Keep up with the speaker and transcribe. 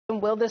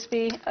Will this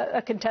be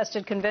a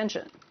contested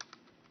convention?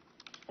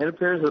 It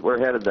appears that we're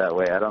headed that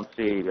way. I don't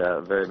see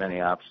very many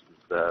options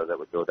that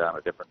would go down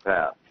a different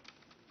path.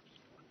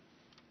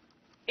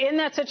 In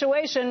that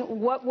situation,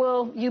 what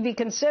will you be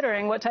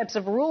considering? What types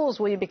of rules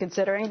will you be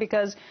considering?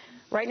 Because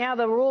right now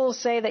the rules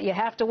say that you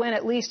have to win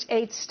at least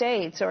 8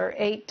 states or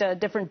 8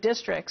 different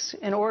districts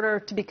in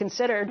order to be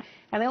considered.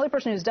 And the only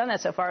person who's done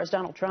that so far is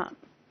Donald Trump.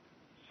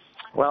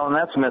 Well, and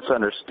that's a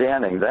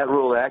misunderstanding. That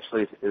rule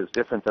actually is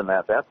different than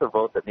that. That's a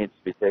vote that needs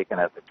to be taken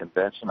at the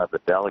convention of the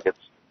delegates.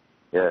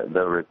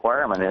 The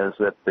requirement is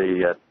that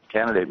the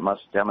candidate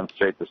must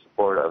demonstrate the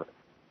support of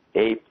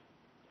 8,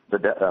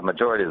 the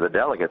majority of the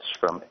delegates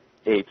from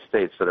 8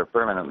 states that are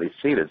permanently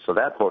seated. So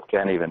that vote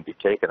can't even be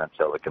taken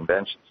until the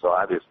convention. So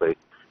obviously,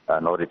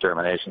 no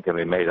determination can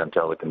be made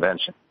until the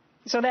convention.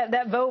 So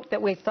that vote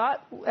that we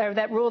thought, or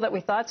that rule that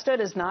we thought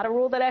stood, is not a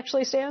rule that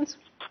actually stands?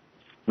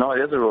 No,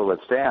 it is a rule that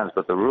stands,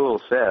 but the rule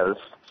says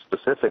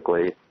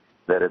specifically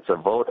that it's a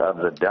vote of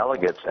the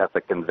delegates at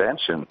the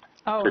convention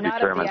to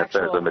determine if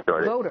there's a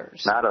majority.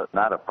 Voters.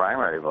 Not a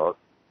primary vote.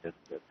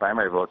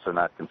 Primary votes are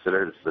not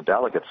considered. It's the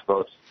delegates'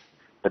 votes.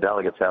 The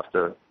delegates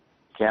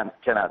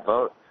cannot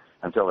vote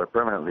until they're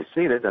permanently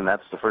seated, and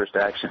that's the first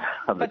action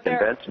of the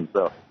convention.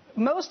 So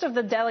most of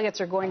the delegates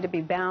are going to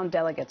be bound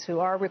delegates who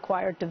are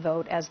required to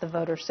vote as the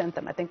voters sent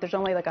them. I think there's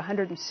only like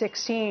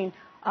 116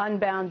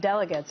 unbound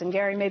delegates. And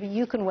Gary, maybe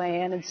you can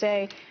weigh in and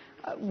say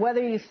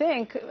whether you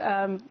think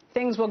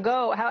things will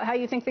go, how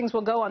you think things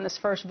will go on this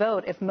first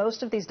vote if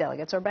most of these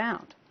delegates are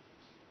bound.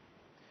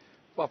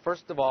 Well,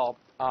 first of all,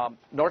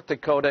 North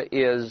Dakota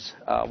is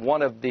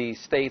one of the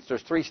states.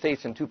 There's 3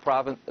 states and 2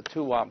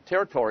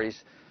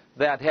 territories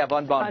that have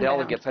unbound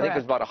delegates. I think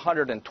there's about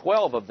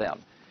 112 of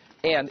them.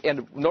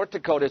 And North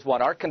Dakota is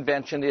one. Our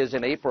convention is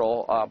in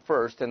April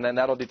 1st, and then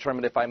that'll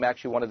determine if I'm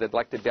actually one of the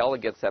elected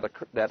delegates that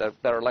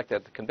are elected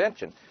at the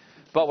convention.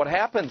 But what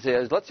happens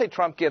is, let's say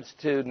Trump gets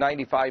to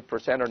 95%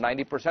 or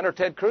 90% or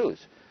Ted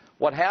Cruz.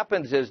 What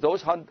happens is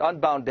those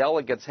unbound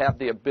delegates have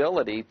the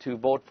ability to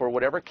vote for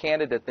whatever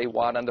candidate they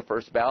want on the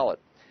first ballot.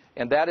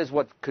 And that is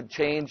what could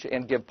change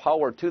and give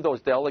power to those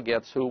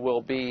delegates who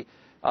will be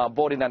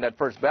voting on that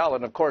first ballot.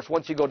 And, of course,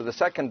 once you go to the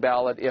second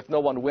ballot, if no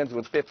one wins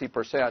with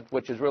 50%,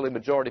 which is really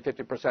majority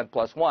 50%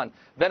 plus 1,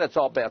 then it's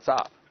all bets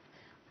off.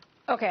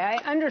 Okay, I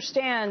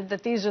understand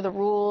that these are the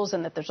rules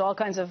and that there's all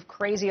kinds of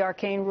crazy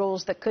arcane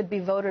rules that could be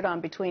voted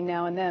on between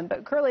now and then.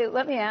 But, Curley,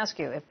 let me ask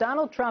you, if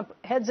Donald Trump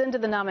heads into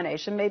the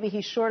nomination, maybe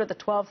he's short of the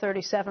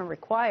 1237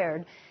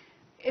 required,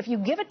 if you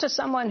give it to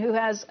someone who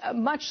has a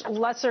much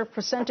lesser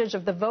percentage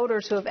of the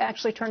voters who have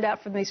actually turned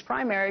out for these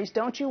primaries,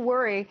 don't you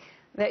worry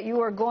that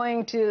you are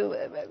going to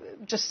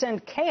just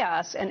send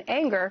chaos and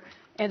anger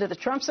into the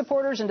Trump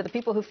supporters, into the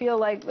people who feel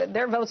like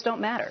their votes don't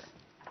matter?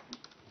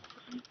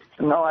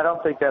 No, I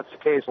don't think that's the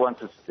case.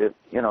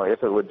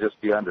 If it would just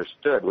be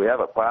understood. We have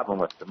a problem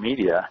with the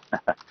media.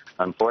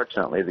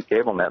 Unfortunately, the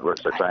cable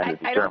networks are trying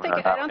to determine.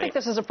 I don't think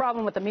this is a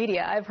problem with the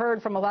media. I've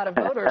heard from a lot of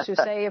voters who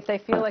say if they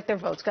feel like their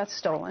votes got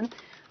stolen,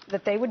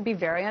 that they would be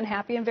very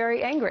unhappy and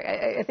very angry.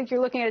 I think you're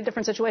looking at a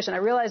different situation. I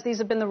realize these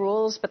have been the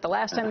rules, but the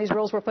last time these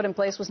rules were put in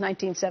place was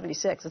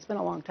 1976. It's been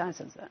a long time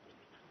since then.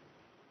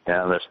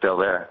 Yeah, they're still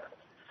there.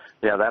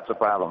 Yeah, that's a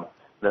problem.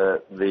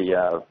 The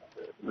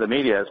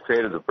media has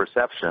created the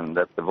perception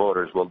that the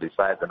voters will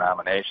decide the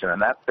nomination,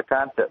 and that's the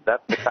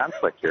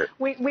conflict here.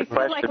 We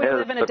feel like we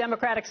live in a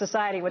democratic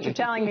society. What you're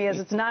telling me is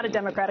it's not a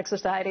democratic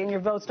society, and your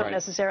votes don't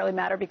necessarily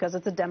matter because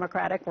it's a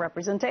democratic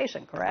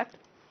representation, correct?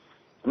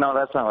 No,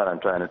 that's not what I'm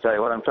trying to tell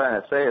you. What I'm trying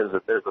to say is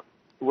that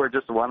we're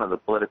just one of the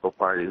political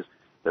parties.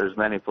 There's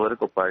many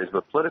political parties,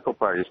 but political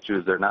parties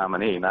choose their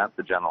nominee, not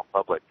the general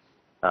public,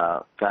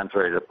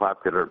 contrary to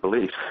popular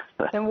belief.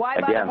 Then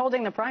why bother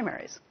holding the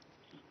primaries?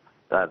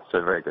 That's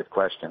a very good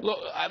question. Look,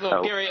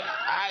 Gary,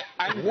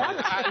 hold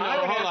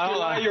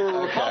on. You're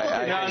a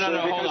Republican.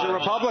 No, because a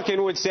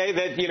Republican would say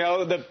that,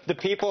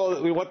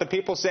 what the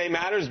people say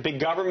matters. Big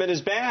government is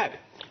bad.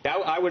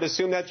 I would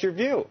assume that's your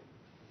view.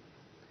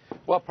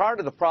 Well, part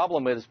of the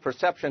problem is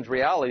perception's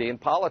reality in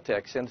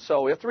politics. And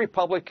so if the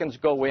Republicans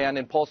go in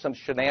and pull some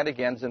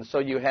shenanigans, and so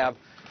you have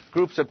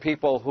groups of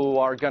people who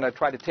are going to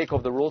try to take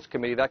over the Rules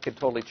Committee, that could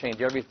totally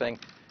change everything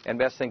and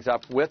mess things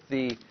up with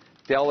the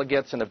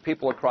delegates, and the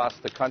people across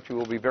the country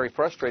will be very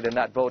frustrated and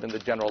not vote in the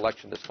general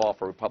election this fall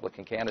for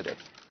Republican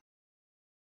candidates.